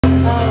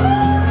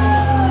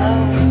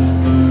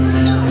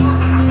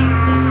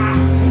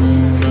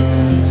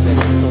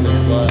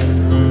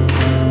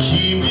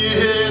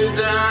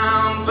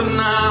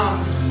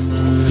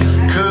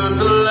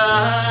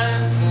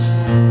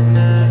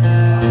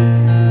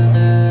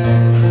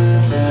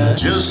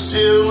just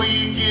till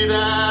we get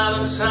out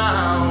of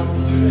town,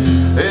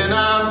 and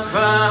I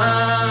find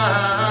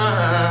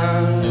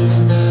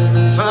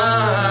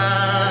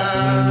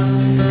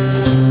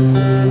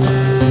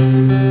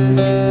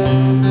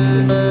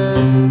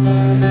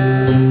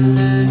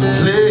a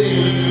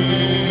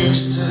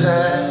place to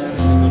hide.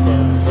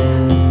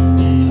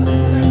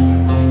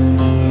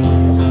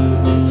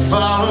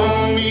 Follow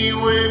me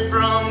away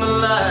from the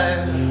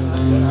light,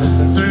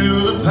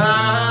 through the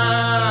pines.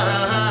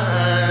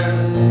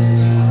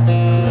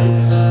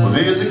 Well,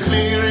 there's a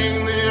clearing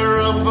there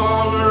up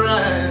on the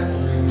right,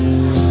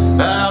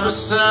 out of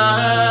sight.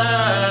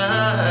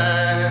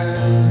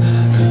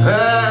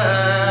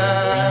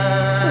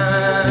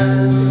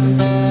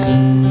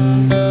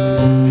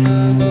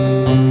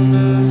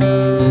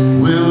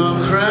 We'll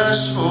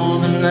crash for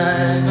the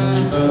night.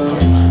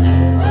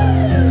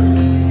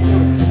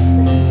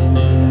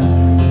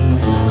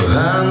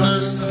 Behind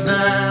us the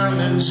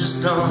damage is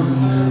done,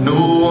 no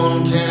one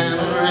can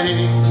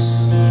erase.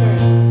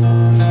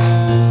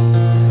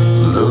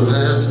 Love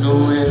has no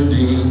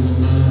ending,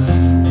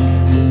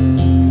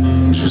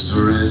 just a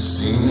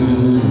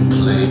resting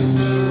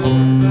place.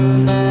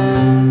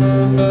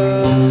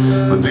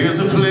 But there's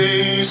a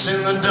place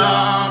in the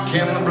dark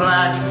and the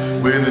black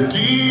where the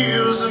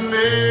deals are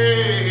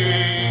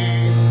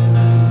made.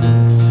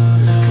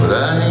 But I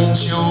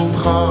ain't your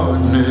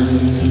partner,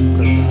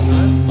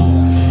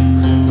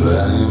 but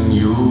I'm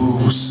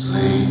your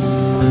slave.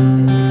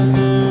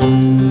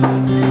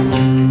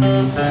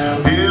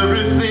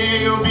 Everything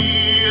will be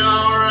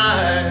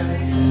alright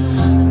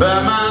by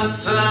my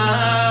side.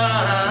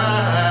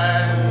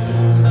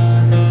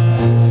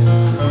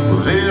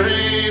 Well, there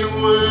ain't a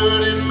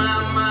word in my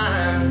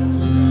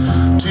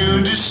mind to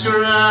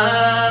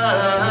describe.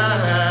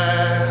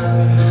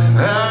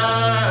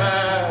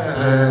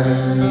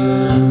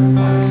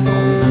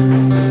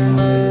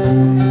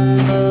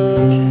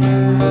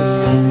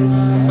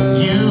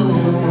 You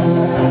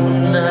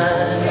and I.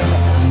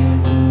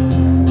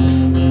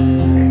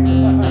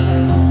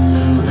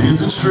 But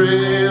there's a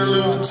trail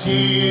of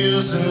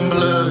tears and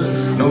blood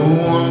no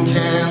one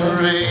can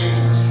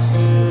erase.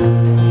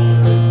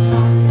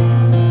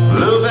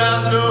 Love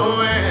has no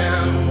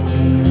end,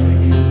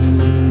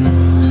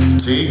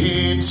 take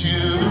it to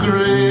the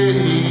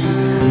grave.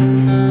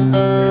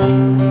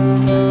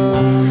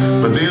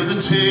 But there's a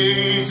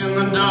taste in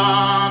the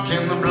dark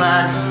and the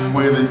black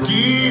where the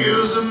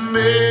deals are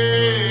made.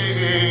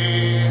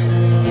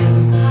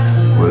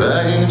 Well, I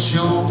ain't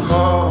your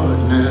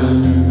partner,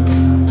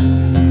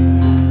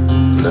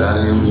 but I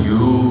am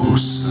your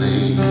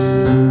slave.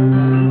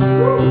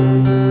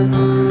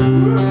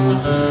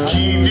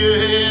 Keep your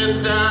head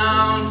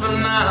down for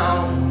now,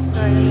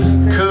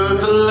 cut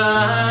the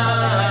line,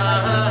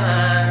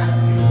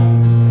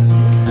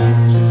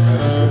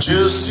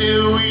 just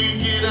till we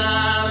get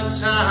out